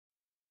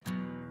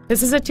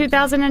This is a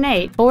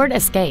 2008 Ford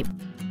Escape.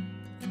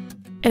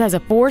 It has a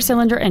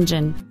 4-cylinder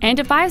engine and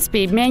a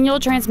 5-speed manual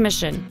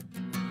transmission.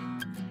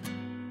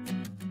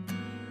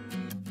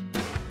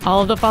 All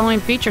of the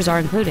following features are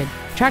included: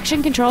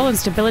 traction control and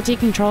stability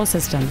control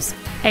systems,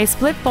 a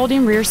split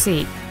folding rear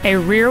seat, a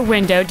rear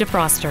window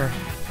defroster,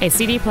 a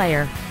CD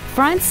player,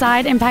 front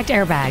side impact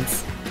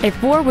airbags, a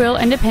 4-wheel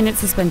independent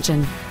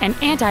suspension, an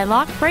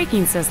anti-lock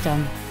braking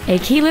system, a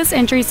keyless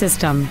entry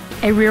system,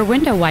 a rear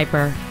window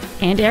wiper,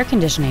 and air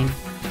conditioning.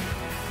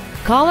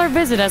 Call or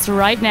visit us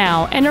right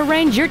now and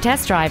arrange your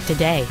test drive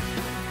today.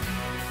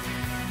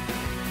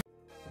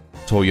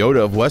 Toyota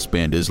of West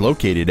Bend is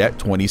located at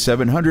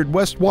 2700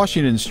 West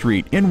Washington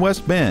Street in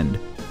West Bend.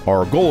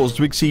 Our goal is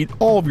to exceed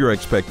all of your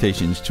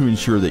expectations to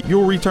ensure that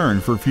you'll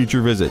return for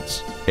future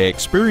visits.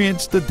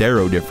 Experience the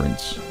Darrow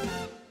difference.